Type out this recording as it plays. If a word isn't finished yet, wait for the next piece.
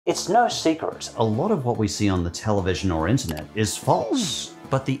It's no secret, a lot of what we see on the television or internet is false.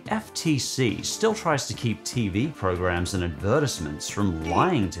 But the FTC still tries to keep TV programs and advertisements from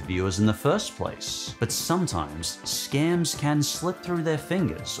lying to viewers in the first place. But sometimes, scams can slip through their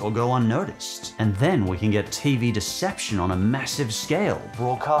fingers or go unnoticed. And then we can get TV deception on a massive scale,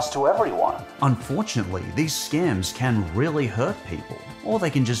 broadcast to everyone. Unfortunately, these scams can really hurt people. Or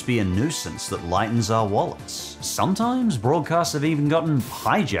they can just be a nuisance that lightens our wallets. Sometimes broadcasts have even gotten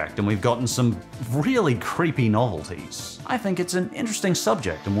hijacked and we've gotten some really creepy novelties. I think it's an interesting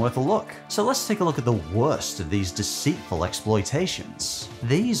subject and worth a look. So let's take a look at the worst of these deceitful exploitations.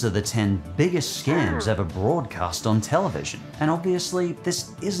 These are the 10 biggest scams ever broadcast on television. And obviously,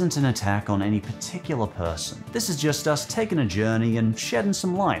 this isn't an attack on any particular person. This is just us taking a journey and shedding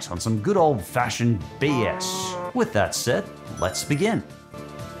some light on some good old-fashioned BS. With that said, let's begin.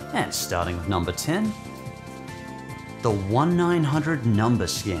 And starting with number 10, the 1-900 number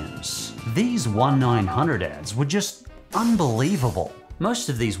scams. These 1-900 ads were just unbelievable. Most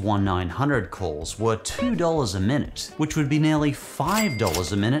of these 1-900 calls were $2 a minute, which would be nearly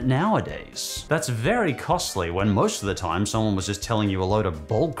 $5 a minute nowadays. That's very costly when most of the time someone was just telling you a load of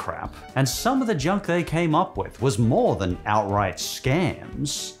bullcrap, and some of the junk they came up with was more than outright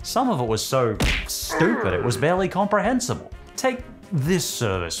scams. Some of it was so stupid it was barely comprehensible. Take this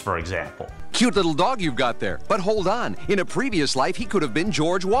service, for example. Cute little dog you've got there. But hold on, in a previous life he could have been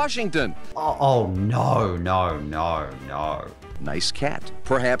George Washington. Oh no, no, no, no. Nice cat.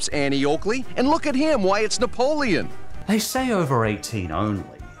 Perhaps Annie Oakley? And look at him, why it's Napoleon. They say over 18 only.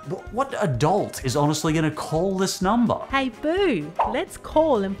 What adult is honestly going to call this number? Hey Boo, let's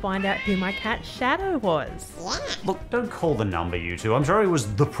call and find out who my cat's shadow was. Look, don't call the number, you two. I'm sure he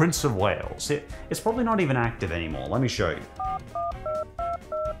was the Prince of Wales. It's probably not even active anymore. Let me show you.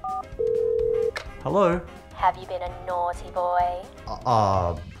 Hello? Have you been a naughty boy?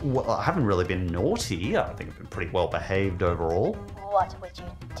 Well, I haven't really been naughty. I think I've been pretty well behaved overall. What would you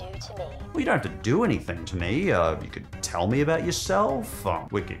do to me? Well, you don't have to do anything to me. You could tell me about yourself.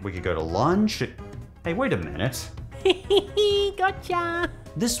 We could go to lunch. Hey, wait a minute. Gotcha!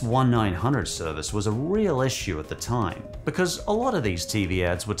 This 1-900 service was a real issue at the time, because a lot of these TV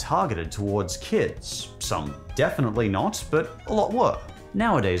ads were targeted towards kids. Some definitely not, but a lot were.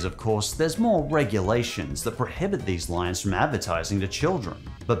 Nowadays, of course, there's more regulations that prohibit these lines from advertising to children.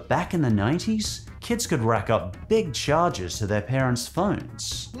 But back in the 90s, kids could rack up big charges to their parents'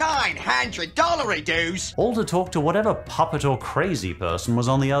 phones. $900 dues! All to talk to whatever puppet or crazy person was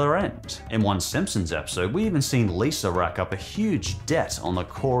on the other end. In one Simpsons episode, we even seen Lisa rack up a huge debt on the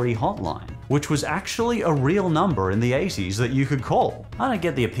Corey hotline, which was actually a real number in the 80s that you could call. I don't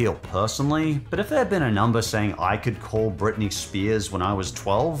get the appeal personally, but if there had been a number saying I could call Britney Spears when I was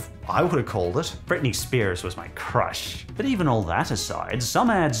 12, I would have called it. Britney Spears was my crush. But even all that aside, some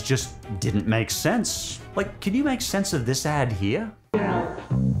ads just didn't make sense. Like, can you make sense of this ad here? Girl.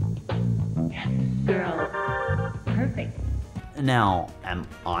 Yes, girl. Perfect. Now, am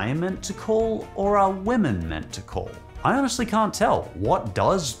I meant to call or are women meant to call? I honestly can't tell. What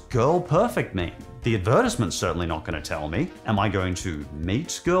does girl perfect mean? The advertisement's certainly not going to tell me. Am I going to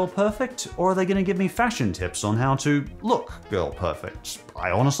meet girl perfect, or are they going to give me fashion tips on how to look girl perfect?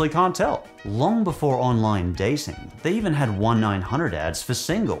 I honestly can't tell. Long before online dating, they even had 1-900 ads for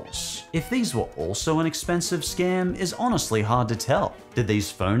singles. If these were also an expensive scam is honestly hard to tell. Did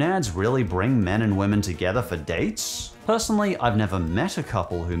these phone ads really bring men and women together for dates? Personally, I've never met a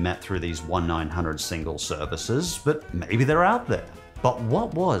couple who met through these 1-900 single services, but maybe they're out there. But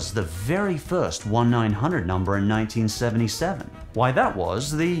what was the very first 1-900 number in 1977? Why, that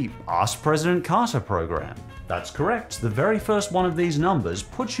was the Ask President Carter program. That's correct, the very first one of these numbers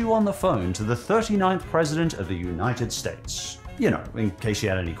puts you on the phone to the 39th President of the United States. You know, in case you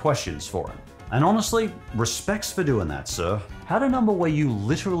had any questions for him. And honestly, respects for doing that, sir. How'd a number where you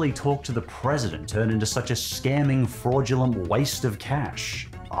literally talk to the president turn into such a scamming, fraudulent waste of cash?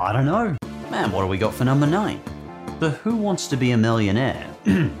 I don't know. Man, what do we got for number 9? The Who Wants to Be a Millionaire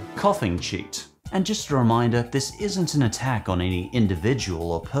coughing cheat. And just a reminder, this isn't an attack on any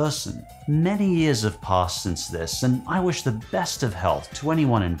individual or person. Many years have passed since this, and I wish the best of health to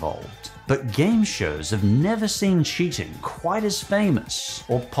anyone involved. But game shows have never seen cheating quite as famous,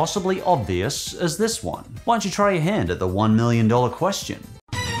 or possibly obvious, as this one. Why don't you try your hand at the $1 million question?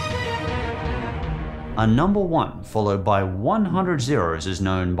 A number 1 followed by 100 zeros is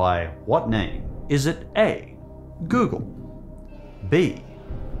known by what name? Is it A, Google, B,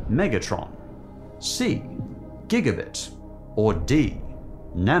 Megatron, C, Gigabit, or D,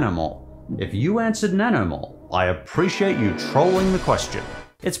 Nanomole? If you answered Nanomole, I appreciate you trolling the question.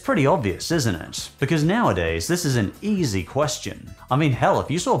 It's pretty obvious, isn't it? Because nowadays, this is an easy question. I mean, hell, if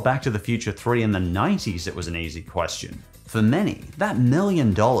you saw Back to the Future 3 in the 90s, it was an easy question. For many, that $1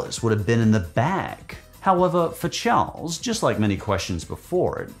 million would have been in the bag. However, for Charles, just like many questions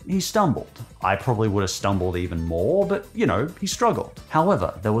before it, he stumbled. I probably would have stumbled even more, but you know, he struggled.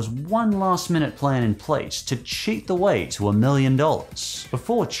 However, there was one last-minute plan in place to cheat the way to $1 million.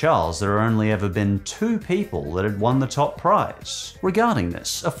 Before Charles, there had only ever been 2 people that had won the top prize. Regarding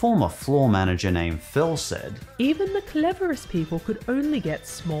this, a former floor manager named Phil said, Even the cleverest people could only get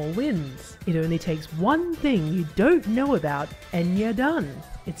small wins. It only takes one thing you don't know about and you're done.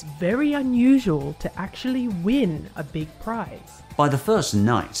 It's very unusual to actually win a big prize. By the first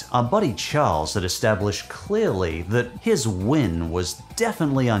night, our buddy Charles had established clearly that his win was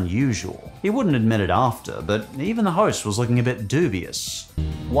definitely unusual. He wouldn't admit it after, but even the host was looking a bit dubious.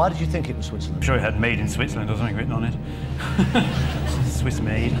 Why did you think it was Switzerland? I'm sure it had made in Switzerland or something written on it. Swiss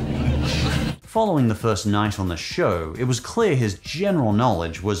made. Following the first night on the show, it was clear his general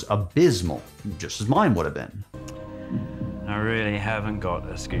knowledge was abysmal, just as mine would have been. I really haven't got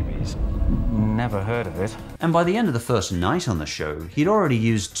a Scoobies. Never heard of it. And by the end of the first night on the show, he'd already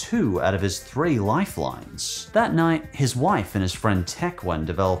used 2 out of his 3 lifelines. That night, his wife and his friend Tequan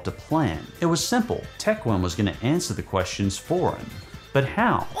developed a plan. It was simple. Tequan was going to answer the questions for him. But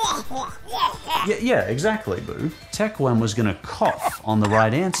how? Yeah, exactly, Boo. Tequan was going to cough on the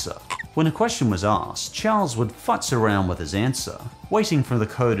right answer. When a question was asked, Charles would futz around with his answer, waiting for the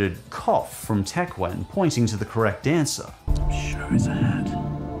coded cough from Tequan pointing to the correct answer. I'm sure it's a hat.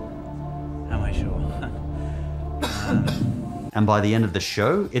 Am I sure? And by the end of the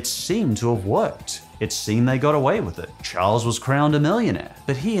show, it seemed to have worked. It seemed they got away with it. Charles was crowned a millionaire.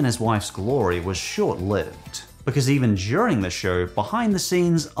 But he and his wife's glory was short-lived. Because even during the show, behind the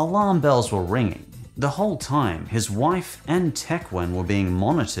scenes, alarm bells were ringing. The whole time, his wife and Tequan were being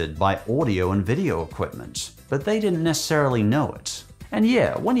monitored by audio and video equipment, but they didn't necessarily know it. And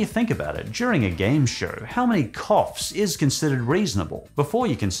yeah, when you think about it, during a game show, how many coughs is considered reasonable before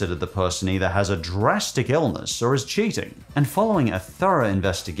you consider the person either has a drastic illness or is cheating? And following a thorough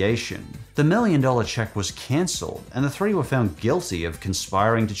investigation, the $1 million check was cancelled and the 3 were found guilty of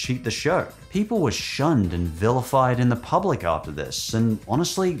conspiring to cheat the show. People were shunned and vilified in the public after this, and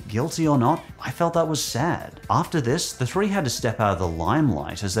honestly, guilty or not, I felt that was sad. After this, the 3 had to step out of the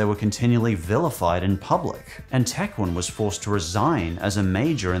limelight as they were continually vilified in public, and Tequan was forced to resign as a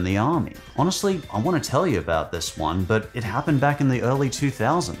major in the army. Honestly, I want to tell you about this one, but it happened back in the early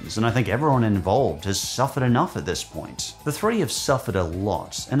 2000s, and I think everyone involved has suffered enough at this point. The 3 have suffered a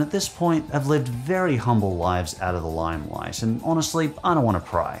lot, and at this point have lived very humble lives out of the limelight, and honestly, I don't want to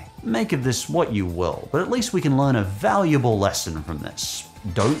pry. Make of this what you will, but at least we can learn a valuable lesson from this.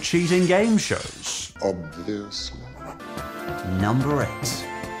 Don't cheat in game shows. Obviously. Number 8.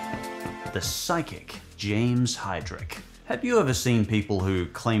 The Psychic James Hydrick. Have you ever seen people who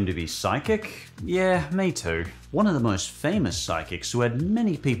claim to be psychic? Yeah, me too. One of the most famous psychics who had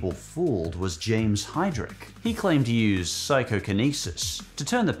many people fooled was James Hydrick. He claimed to use psychokinesis to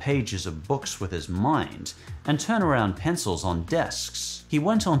turn the pages of books with his mind and turn around pencils on desks. He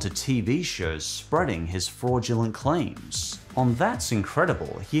went on to TV shows spreading his fraudulent claims. On That's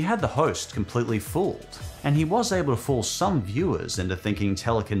Incredible, he had the host completely fooled, and he was able to fool some viewers into thinking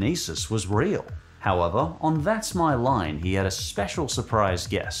telekinesis was real. However, on That's My Line, he had a special surprise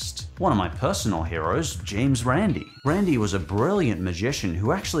guest. One of my personal heroes, James Randi. Randi was a brilliant magician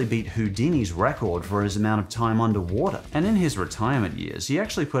who actually beat Houdini's record for his amount of time underwater. And in his retirement years, he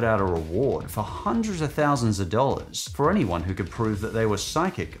actually put out a reward for hundreds of thousands of dollars for anyone who could prove that they were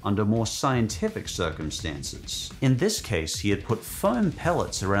psychic under more scientific circumstances. In this case, he had put foam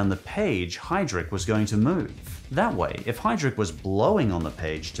pellets around the page Hydrick was going to move. That way, if Hydrick was blowing on the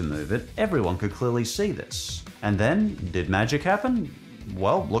page to move it, everyone could clearly see this. And then, did magic happen?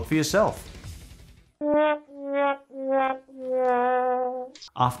 Well, look for yourself.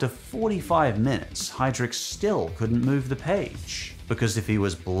 After 45 minutes, Hydrick still couldn't move the page, because if he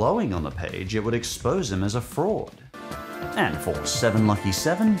was blowing on the page, it would expose him as a fraud. And for 7 Lucky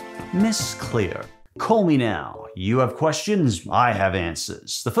 7, Miss Clear. Call me now. You have questions, I have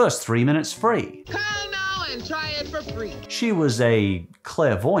answers. The first 3 minutes free. Call now and try it for free. She was a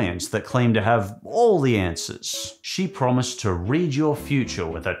clairvoyant that claimed to have all the answers. She promised to read your future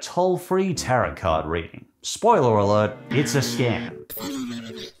with a toll-free tarot card reading. Spoiler alert, it's a scam.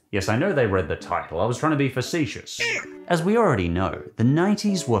 Yes, I know they read the title. I was trying to be facetious. As we already know, the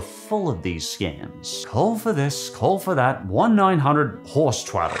 90s were full of these scams. Call for this, call for that, 1-900 horse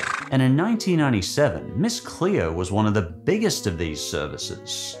twaddle. And in 1997, Miss Cleo was one of the biggest of these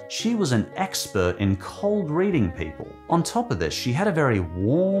services. She was an expert in cold reading people. On top of this, she had a very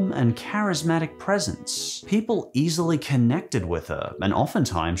warm and charismatic presence. People easily connected with her, and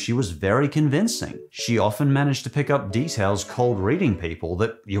oftentimes she was very convincing. She often managed to pick up details cold reading people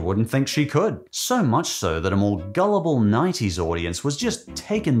that you wouldn't think she could. So much so that a more gullible 90s audience was just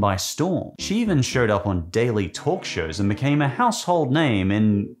taken by storm. She even showed up on daily talk shows and became a household name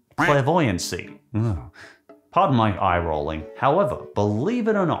in clairvoyancy. Ugh. Pardon my eye rolling. However, believe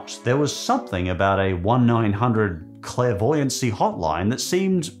it or not, there was something about a 1-900 clairvoyancy hotline that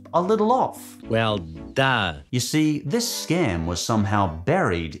seemed a little off. Well, duh. You see, this scam was somehow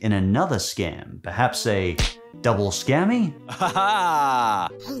buried in another scam, perhaps a double scammy? Ha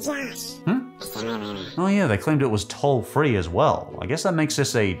Hey Josh. Oh yeah, they claimed it was toll-free as well. I guess that makes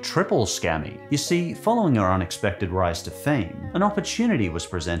this a triple scammy. You see, following her unexpected rise to fame, an opportunity was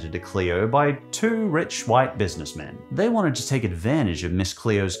presented to Cleo by two rich white businessmen. They wanted to take advantage of Miss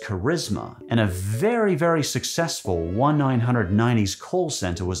Cleo's charisma, and a very, very successful 1-900-90s call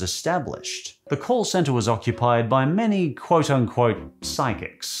center was established. The call center was occupied by many quote-unquote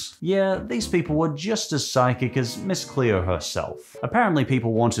psychics. Yeah, these people were just as psychic as Miss Cleo herself. Apparently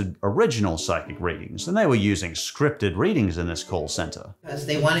people wanted original psychic readings, and they were using scripted readings in this call center. Because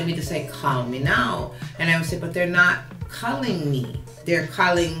they wanted me to say, call me now. And I would say, but they're not calling me. They're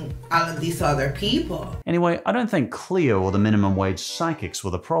calling all of these other people. Anyway, I don't think Cleo or the minimum wage psychics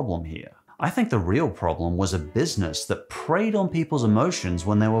were the problem here. I think the real problem was a business that preyed on people's emotions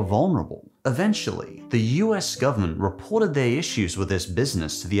when they were vulnerable. Eventually, the US government reported their issues with this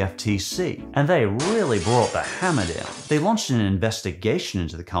business to the FTC, and they really brought the hammer down. They launched an investigation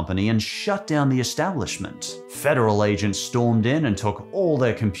into the company and shut down the establishment. Federal agents stormed in and took all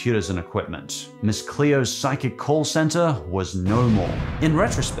their computers and equipment. Miss Cleo's psychic call center was no more. In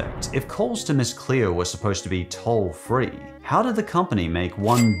retrospect, if calls to Miss Cleo were supposed to be toll-free, how did the company make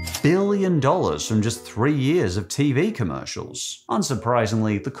 $1 billion from just 3 years of TV commercials?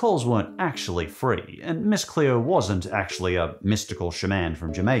 Unsurprisingly, the calls weren't actually free, and Miss Cleo wasn't actually a mystical shaman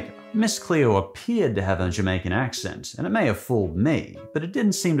from Jamaica. Miss Cleo appeared to have a Jamaican accent, and it may have fooled me, but it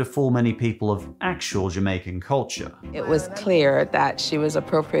didn't seem to fool many people of actual Jamaican culture. It was clear that she was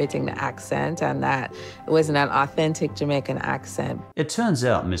appropriating the accent and that it wasn't an authentic Jamaican accent. It turns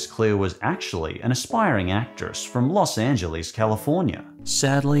out Miss Cleo was actually an aspiring actress from Los Angeles, California.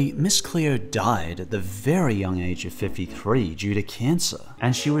 Sadly, Miss Cleo died at the very young age of 53 due to cancer,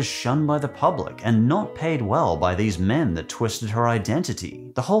 and she was shunned by the public and not paid well by these men that twisted her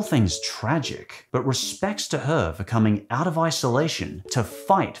identity. The whole thing's tragic, but respects to her for coming out of isolation to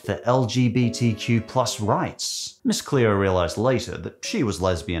fight for LGBTQ+ rights. Miss Cleo realized later that she was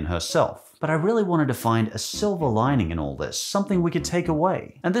lesbian herself, but I really wanted to find a silver lining in all this, something we could take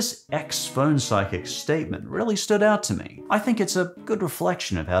away. And this ex-phone psychic statement really stood out to me. I think it's a good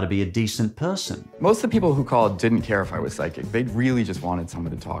reflection of how to be a decent person. Most of the people who called didn't care if I was psychic. They really just wanted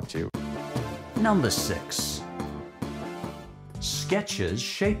someone to talk to. Number 6. Skechers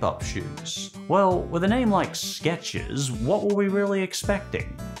shape-up shoes. Well, with a name like Skechers, what were we really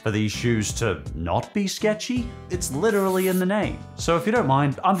expecting? For these shoes to not be sketchy? It's literally in the name. So if you don't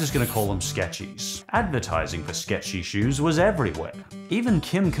mind, I'm just gonna call them Sketchies. Advertising for sketchy shoes was everywhere. Even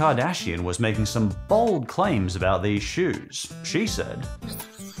Kim Kardashian was making some bold claims about these shoes. She said,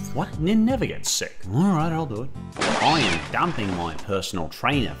 "What? It never gets sick. Alright, I'll do it. I am dumping my personal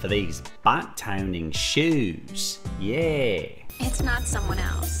trainer for these butt-toning shoes. Yeah." It's not someone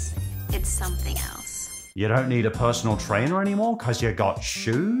else. It's something else. You don't need a personal trainer anymore because you got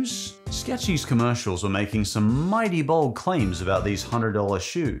shoes? Skechers commercials were making some mighty bold claims about these $100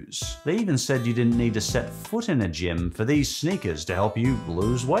 shoes. They even said you didn't need to set foot in a gym for these sneakers to help you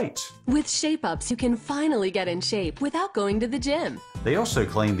lose weight. With Shape-Ups, you can finally get in shape without going to the gym. They also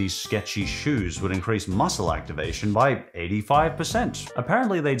claimed these sketchy shoes would increase muscle activation by 85%.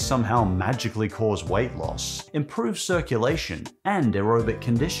 Apparently they'd somehow magically cause weight loss, improve circulation, and aerobic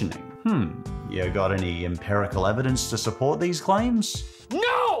conditioning. You got any empirical evidence to support these claims?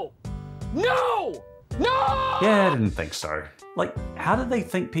 No! No! No! Yeah, I didn't think so. Like, how did they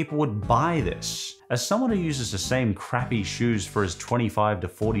think people would buy this? As someone who uses the same crappy shoes for his 25 to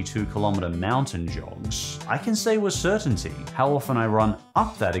 42 kilometer mountain jogs, I can say with certainty how often I run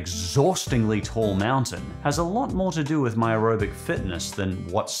up that exhaustingly tall mountain has a lot more to do with my aerobic fitness than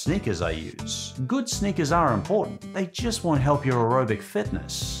what sneakers I use. Good sneakers are important, they just won't help your aerobic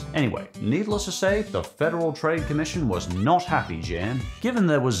fitness. Anyway, needless to say, the Federal Trade Commission was not happy, Jan. Given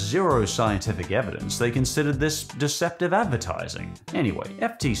there was zero scientific evidence, they considered this deceptive advertising. Anyway,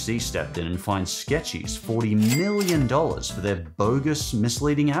 FTC stepped in and fined Skechers $40 million for their bogus,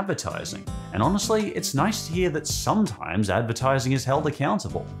 misleading advertising. And honestly, it's nice to hear that sometimes advertising is held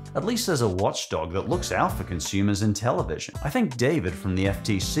accountable. At least there's a watchdog that looks out for consumers in television. I think David from the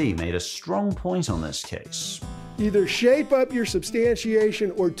FTC made a strong point on this case. Either shape up your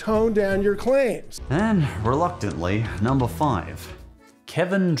substantiation or tone down your claims. And reluctantly, number 5.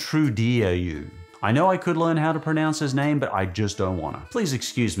 Kevin Trudeau. I know I could learn how to pronounce his name, but I just don't wanna. Please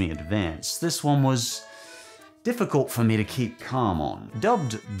excuse me in advance. This one was difficult for me to keep calm on.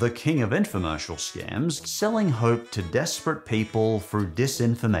 Dubbed the king of infomercial scams, selling hope to desperate people through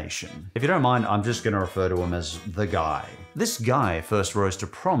disinformation. If you don't mind, I'm just gonna refer to him as the guy. This guy first rose to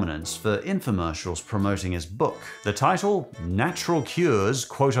prominence for infomercials promoting his book. The title, Natural Cures,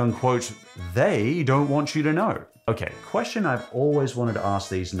 quote unquote, they don't want you to know. Okay, question I've always wanted to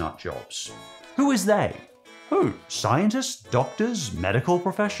ask these nut jobs. Who is they? Who? Scientists? Doctors? Medical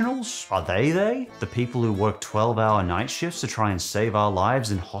professionals? Are they? The people who work 12-hour night shifts to try and save our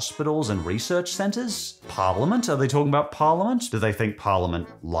lives in hospitals and research centers? Parliament? Are they talking about Parliament? Do they think Parliament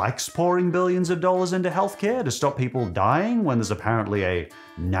likes pouring billions of dollars into healthcare to stop people dying when there's apparently a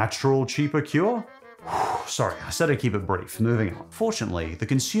natural, cheaper cure? Sorry, I said I'd keep it brief. Moving on. Fortunately, the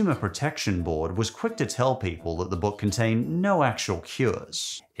Consumer Protection Board was quick to tell people that the book contained no actual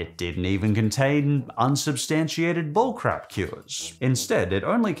cures. It didn't even contain unsubstantiated bullcrap cures. Instead, it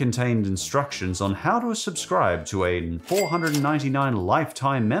only contained instructions on how to subscribe to a $499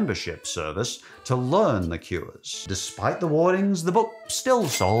 lifetime membership service to learn the cures. Despite the warnings, the book still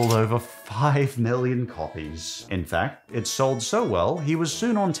sold over 5 million copies. In fact, it sold so well, he was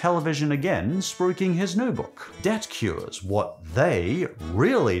soon on television again, spruiking his new book. Debt Cures, What They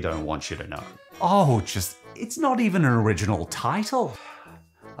Really Don't Want You to Know. Oh, it's not even an original title.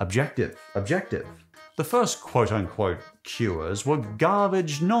 Objective. The first quote-unquote cures were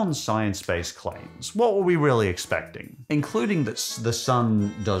garbage, non-science-based claims. What were we really expecting? Including that the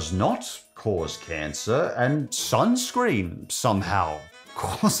sun does not cause cancer and sunscreen somehow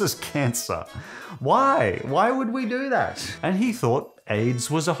causes cancer. Why? Why would we do that? And he thought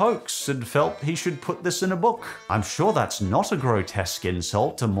AIDS was a hoax and felt he should put this in a book. I'm sure that's not a grotesque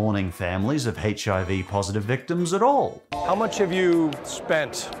insult to mourning families of HIV-positive victims at all. How much have you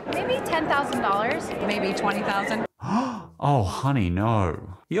spent? Maybe $10,000. Maybe $20,000. Oh, honey,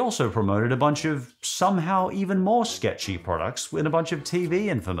 no. He also promoted a bunch of somehow even more sketchy products in a bunch of TV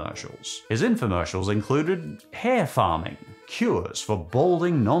infomercials. His infomercials included hair farming, cures for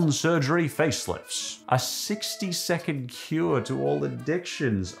balding non-surgery facelifts, a 60-second cure to all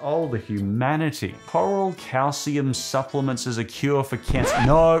addictions. Oh, the humanity. Coral calcium supplements as a cure for cancer.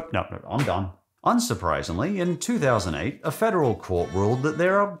 No, I'm done. Unsurprisingly, in 2008, a federal court ruled that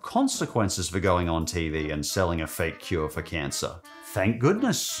there are consequences for going on TV and selling a fake cure for cancer. Thank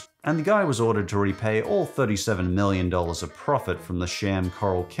goodness. And the guy was ordered to repay all $37 million of profit from the sham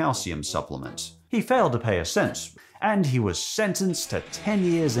coral calcium supplement. He failed to pay a cent, and he was sentenced to 10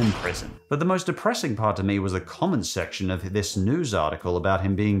 years in prison. But the most depressing part to me was the comments section of this news article about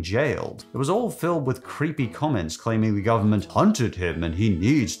him being jailed. It was all filled with creepy comments claiming the government hunted him and he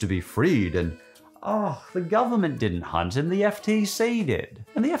needs to be freed, and oh, the government didn't hunt him, the FTC did.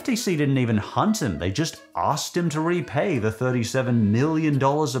 And the FTC didn't even hunt him, they just asked him to repay the $37 million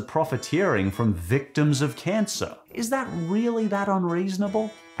of profiteering from victims of cancer. Is that really that unreasonable?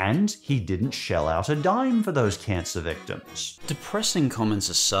 And he didn't shell out a dime for those cancer victims. Depressing comments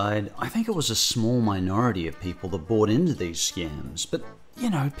aside, I think it was a small minority of people that bought into these scams, but you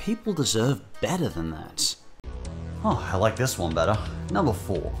know, people deserve better than that. Oh, I like this one better. Number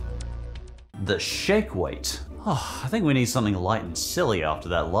 4. The shake weight. Oh, I think we need something light and silly after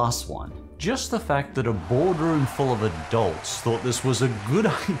that last one. Just the fact that a boardroom full of adults thought this was a good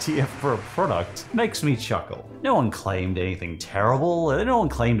idea for a product makes me chuckle. No one claimed anything terrible, no one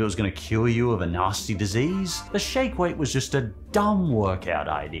claimed it was going to cure you of a nasty disease. The shake weight was just a dumb workout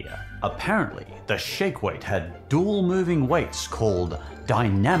idea. Apparently, the shake weight had dual moving weights called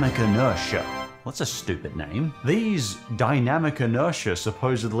dynamic inertia. What's a stupid name? These dynamic inertia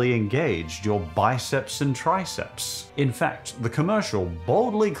supposedly engaged your biceps and triceps. In fact, the commercial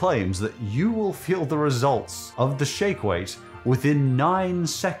boldly claims that you will feel the results of the shake weight within 9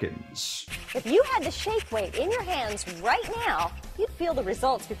 seconds. If you had the shake weight in your hands right now, you'd feel the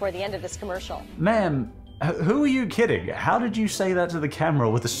results before the end of this commercial. Ma'am, who are you kidding? How did you say that to the camera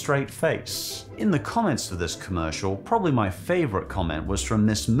with a straight face? In the comments for this commercial, probably my favorite comment was from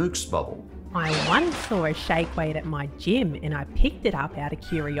Miss Mook's Bubble. I once saw a shake weight at my gym and I picked it up out of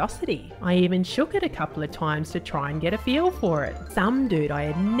curiosity. I even shook it a couple of times to try and get a feel for it. Some dude I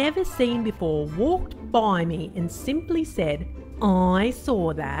had never seen before walked by me and simply said, "I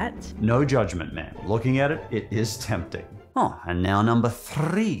saw that." No judgment, man. Looking at it, it is tempting. Oh, and now number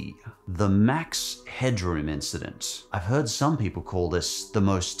 3. The Max Headroom incident. I've heard some people call this the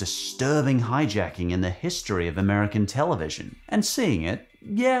most disturbing hijacking in the history of American television. And seeing it,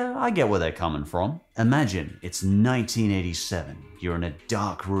 yeah, I get where they're coming from. Imagine it's 1987. You're in a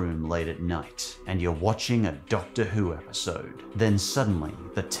dark room late at night, and you're watching a Doctor Who episode. Then suddenly,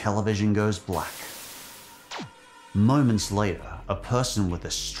 the television goes black. Moments later, a person with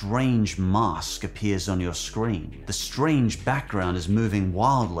a strange mask appears on your screen. The strange background is moving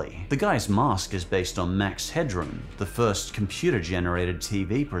wildly. The guy's mask is based on Max Headroom, the first computer-generated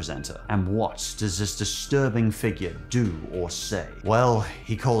TV presenter. And what does this disturbing figure do or say? Well,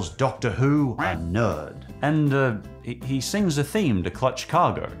 he calls Doctor Who a nerd. And he sings a theme to Clutch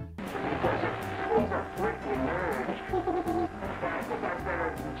Cargo.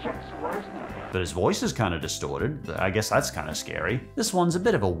 But his voice is kind of distorted. I guess that's kind of scary. This one's a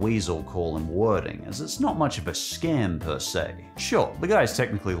bit of a weasel call in wording, as it's not much of a scam per se. Sure, the guy's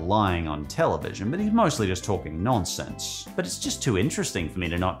technically lying on television, but he's mostly just talking nonsense. But it's just too interesting for me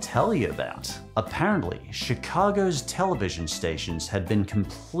to not tell you about. Apparently, Chicago's television stations had been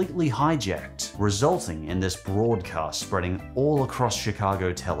completely hijacked, resulting in this broadcast spreading all across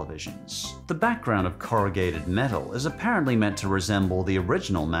Chicago televisions. The background of corrugated metal is apparently meant to resemble the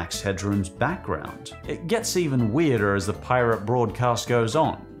original Max Headroom's background. It gets even weirder as the pirate broadcast goes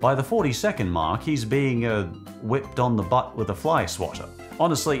on. By the 40-second mark, he's being whipped on the butt with a fly swatter.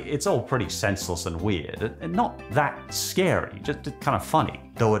 Honestly, it's all pretty senseless and weird, and not that scary, just kind of funny.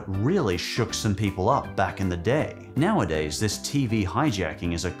 Though it really shook some people up back in the day. Nowadays, this TV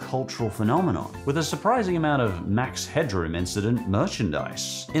hijacking is a cultural phenomenon, with a surprising amount of Max Headroom incident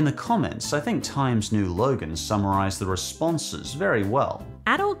merchandise. In the comments, I think Times New Logan summarized the responses very well.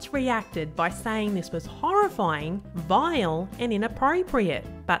 Adults reacted by saying this was horrifying, vile, and inappropriate,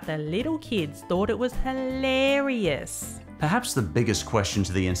 but the little kids thought it was hilarious. Perhaps the biggest question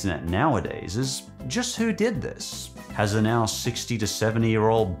to the internet nowadays is just who did this? Has a now 60 to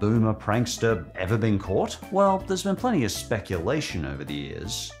 70-year-old boomer prankster ever been caught? Well, there's been plenty of speculation over the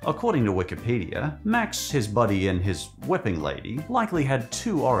years. According to Wikipedia, Max, his buddy, and his whipping lady likely had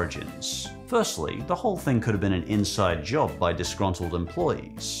 2 origins. Firstly, the whole thing could have been an inside job by disgruntled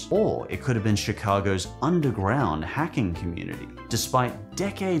employees. Or it could have been Chicago's underground hacking community. Despite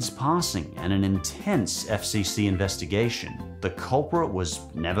decades passing and an intense FCC investigation, the culprit was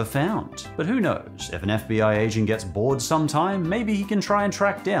never found. But who knows, if an FBI agent gets bored sometime, maybe he can try and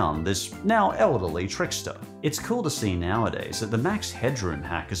track down this now elderly trickster. It's cool to see nowadays that the Max Headroom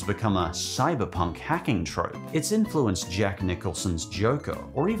hack has become a cyberpunk hacking trope. It's influenced Jack Nicholson's Joker,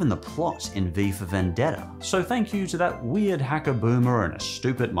 or even the plot in V for Vendetta. So thank you to that weird hacker boomer and a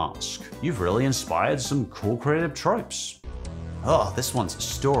stupid mask. You've really inspired some cool creative tropes. Oh, this one's a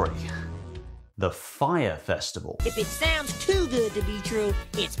story. The Fire Festival. If it sounds too good to be true,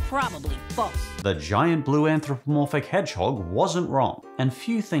 it's probably false. The giant blue anthropomorphic hedgehog wasn't wrong, and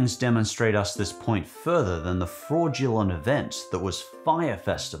few things demonstrate us this point further than the fraudulent event that was Fire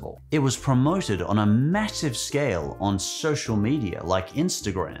Festival. It was promoted on a massive scale on social media like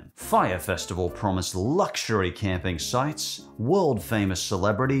Instagram. Fire Festival promised luxury camping sites, world-famous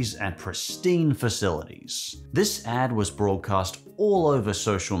celebrities, and pristine facilities. This ad was broadcast all over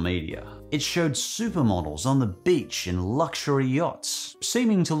social media. It showed supermodels on the beach in luxury yachts,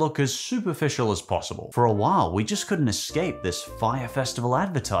 seeming to look as superficial as possible. For a while, we just couldn't escape this Fire Festival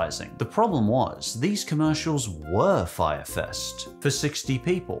advertising. The problem was, these commercials were Fire Fest for 60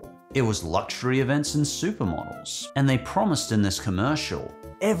 people. It was luxury events and supermodels. And they promised in this commercial,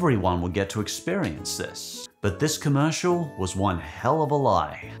 everyone would get to experience this. But this commercial was one hell of a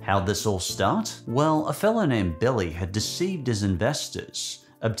lie. How'd this all start? Well, a fellow named Billy had deceived his investors,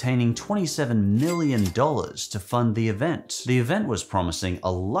 obtaining $27 million to fund the event. The event was promising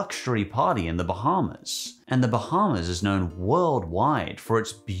a luxury party in the Bahamas, and the Bahamas is known worldwide for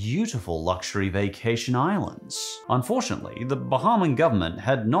its beautiful luxury vacation islands. Unfortunately, the Bahaman government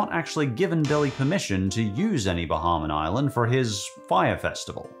had not actually given Billy permission to use any Bahaman island for his Fire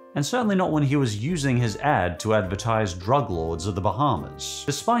Festival. and certainly not when he was using his ad to advertise drug lords of the Bahamas.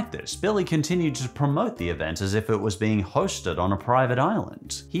 Despite this, Billy continued to promote the event as if it was being hosted on a private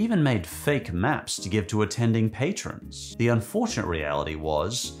island. He even made fake maps to give to attending patrons. The unfortunate reality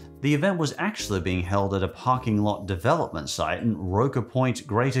was, the event was actually being held at a parking lot development site in Roker Point,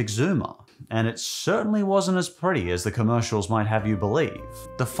 Great Exuma, and it certainly wasn't as pretty as the commercials might have you believe.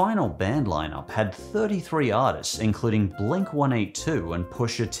 The final band lineup had 33 artists, including Blink-182 and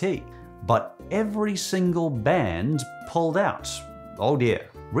Pusha T, but every single band pulled out. Oh dear.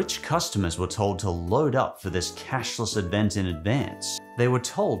 Rich customers were told to load up for this cashless event in advance. They were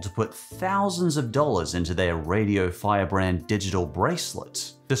told to put thousands of dollars into their Radio Firebrand digital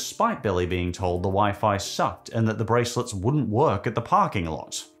bracelet, despite Billy being told the Wi-Fi sucked and that the bracelets wouldn't work at the parking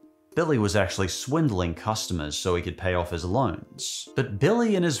lot. Billy was actually swindling customers so he could pay off his loans. But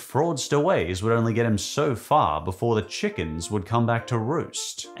Billy and his fraudster ways would only get him so far before the chickens would come back to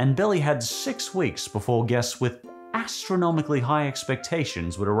roost. And Billy had 6 weeks before guests with astronomically high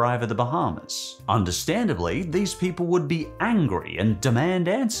expectations would arrive at the Bahamas. Understandably, these people would be angry and demand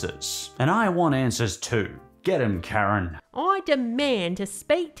answers. And I want answers too. Get him, Karen. I demand to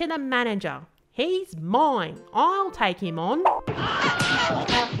speak to the manager. He's mine. I'll take him on.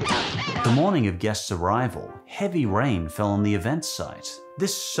 The morning of guests' arrival, heavy rain fell on the event site.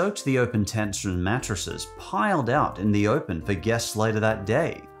 This soaked the open tents and mattresses piled out in the open for guests later that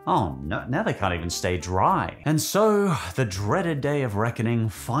day. Oh no, now they can't even stay dry. And so, the dreaded day of reckoning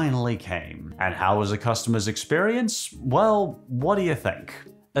finally came. And how was the customer's experience? Well, what do you think?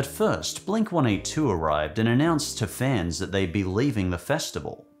 At first, Blink-182 arrived and announced to fans that they'd be leaving the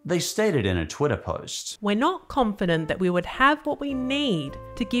festival. They stated in a Twitter post, "We're not confident that we would have what we need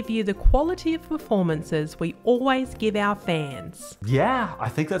to give you the quality of performances we always give our fans." Yeah, I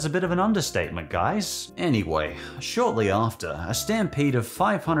think that's a bit of an understatement, guys. Anyway, shortly after, a stampede of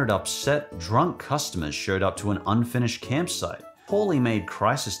 500 upset, drunk customers showed up to an unfinished campsite. Poorly made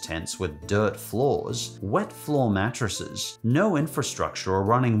crisis tents with dirt floors, wet floor mattresses, no infrastructure or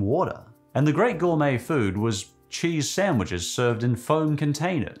running water. And the great gourmet food was cheese sandwiches served in foam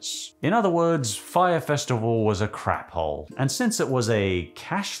containers. In other words, Fire Festival was a crap hole. And since it was a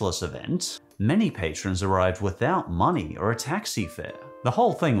cashless event, many patrons arrived without money or a taxi fare. The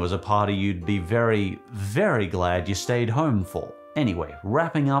whole thing was a party you'd be very, very glad you stayed home for. Anyway,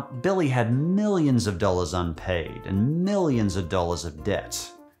 wrapping up, Billy had millions of dollars unpaid and millions of dollars of debt.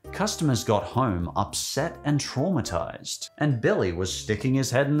 Customers got home upset and traumatized, and Billy was sticking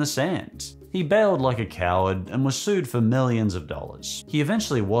his head in the sand. He bailed like a coward and was sued for millions of dollars. He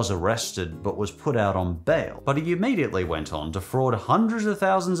eventually was arrested but was put out on bail, but he immediately went on to fraud hundreds of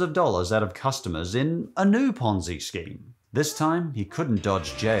thousands of dollars out of customers in a new Ponzi scheme. This time, he couldn't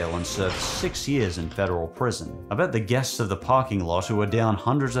dodge jail and served 6 years in federal prison. I bet the guests of the parking lot who are down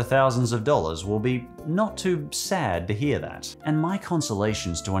hundreds of thousands of dollars will be not too sad to hear that. And my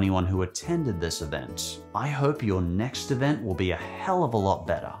consolations to anyone who attended this event. I hope your next event will be a hell of a lot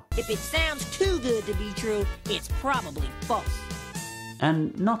better. If it sounds too good to be true, it's probably false.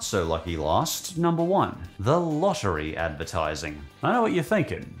 And not so lucky last, number 1, the lottery advertising. I know what you're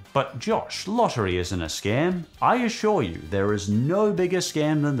thinking, but Josh, lottery isn't a scam. I assure you, there is no bigger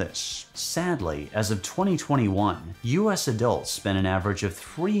scam than this. Sadly, as of 2021, US adults spend an average of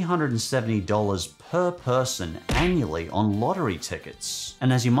 $370 per person annually on lottery tickets.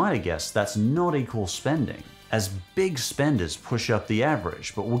 And as you might have guessed, that's not equal spending, as big spenders push up the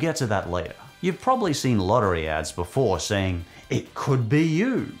average, but we'll get to that later. You've probably seen lottery ads before saying, "It could be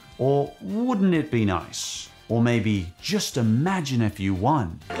you," or "Wouldn't it be nice?" Or maybe, "Just imagine if you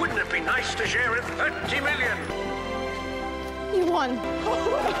won." Wouldn't it be nice to share in 30 million? You won.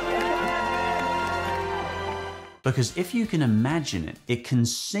 Because if you can imagine it, it can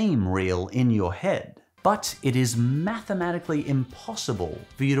seem real in your head. But it is mathematically impossible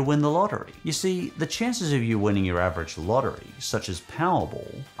for you to win the lottery. You see, the chances of you winning your average lottery, such as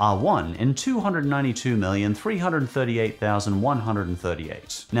Powerball, are 1 in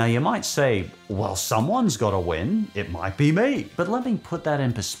 292,338,138. Now you might say, well, someone's gotta win, it might be me. But let me put that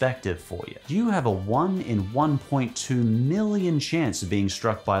in perspective for you. You have a 1 in 1.2 million chance of being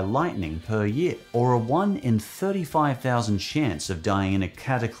struck by lightning per year, or a 1 in 35,000 chance of dying in a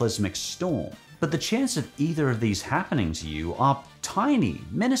cataclysmic storm. But the chance of either of these happening to you are tiny,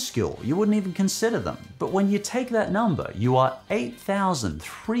 minuscule, you wouldn't even consider them. But when you take that number, you are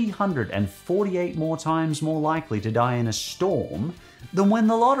 8,348 more times more likely to die in a storm than win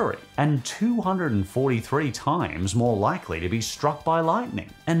the lottery, and 243 times more likely to be struck by lightning.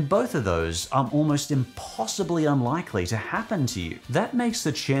 And both of those are almost impossibly unlikely to happen to you. That makes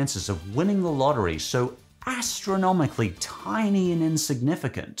the chances of winning the lottery so astronomically tiny and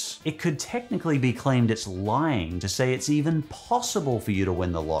insignificant, it could technically be claimed it's lying to say it's even possible for you to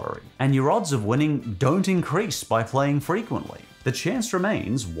win the lottery, and your odds of winning don't increase by playing frequently. The chance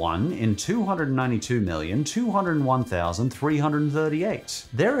remains 1 in 292,201,338.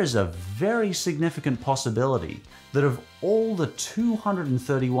 There is a very significant possibility that of all the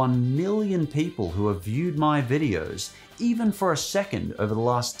 231 million people who have viewed my videos, even for a second over the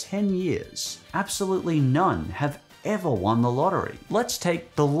last 10 years, absolutely none have ever won the lottery. Let's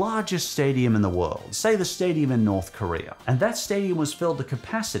take the largest stadium in the world, say the stadium in North Korea, and that stadium was filled to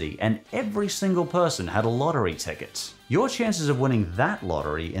capacity and every single person had a lottery ticket. Your chances of winning that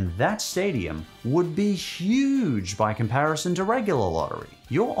lottery in that stadium would be huge by comparison to regular lottery.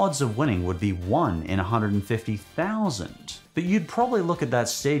 Your odds of winning would be 1 in 150,000. But you'd probably look at that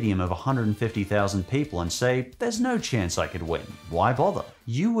stadium of 150,000 people and say, there's no chance I could win. Why bother?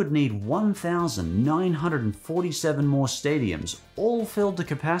 You would need 1,947 more stadiums, all filled to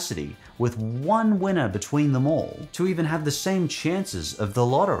capacity, with one winner between them all, to even have the same chances of the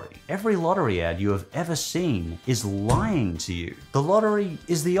lottery. Every lottery ad you have ever seen is lying to you. The lottery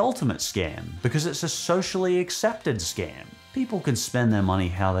is the ultimate scam because it's a socially accepted scam. People can spend their money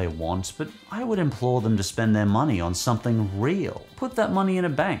how they want, but I would implore them to spend their money on something real. Put that money in a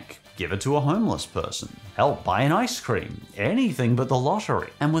bank. Give it to a homeless person. Help buy an ice cream. Anything but the lottery.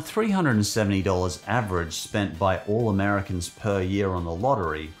 And with $370 average spent by all Americans per year on the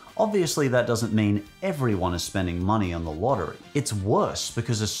lottery, obviously that doesn't mean everyone is spending money on the lottery. It's worse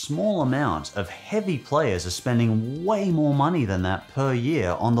because a small amount of heavy players are spending way more money than that per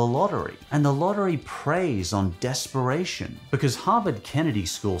year on the lottery. And the lottery preys on desperation because Harvard Kennedy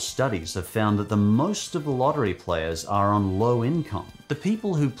School studies have found that the most of the lottery players are on low income. The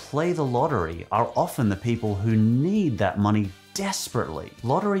people who play the lottery are often the people who need that money desperately.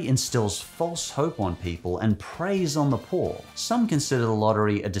 Lottery instills false hope on people and preys on the poor. Some consider the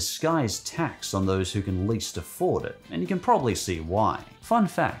lottery a disguised tax on those who can least afford it, and you can probably see why. Fun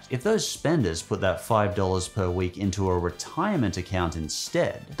fact, if those spenders put that $5 per week into a retirement account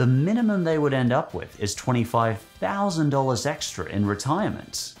instead, the minimum they would end up with is $25,000 extra in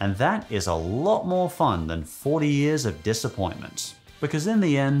retirement. And that is a lot more fun than 40 years of disappointment. Because in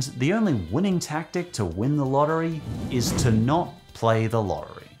the end, the only winning tactic to win the lottery is to not play the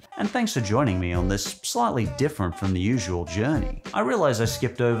lottery. And thanks for joining me on this slightly different from the usual journey. I realize I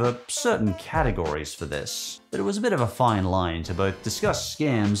skipped over certain categories for this, but it was a bit of a fine line to both discuss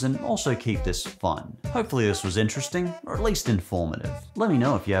scams and also keep this fun. Hopefully this was interesting, or at least informative. Let me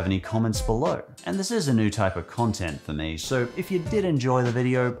know if you have any comments below. And this is a new type of content for me, so if you did enjoy the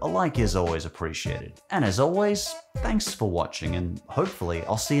video, a like is always appreciated. And as always, thanks for watching, and hopefully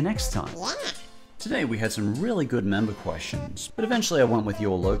I'll see you next time. Today we had some really good member questions, but eventually I went with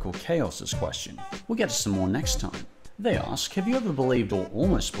your local Chaos's question. We'll get to some more next time. They ask, have you ever believed or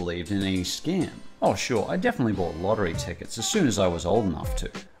almost believed in any scam? Oh sure, I definitely bought lottery tickets as soon as I was old enough to.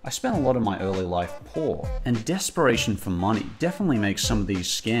 I spent a lot of my early life poor, and desperation for money definitely makes some of these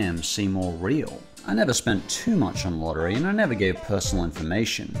scams seem more real. I never spent too much on lottery and I never gave personal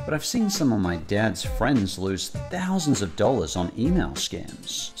information, but I've seen some of my dad's friends lose thousands of dollars on email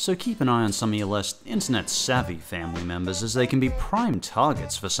scams. So keep an eye on some of your less internet savvy family members as they can be prime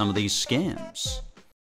targets for some of these scams.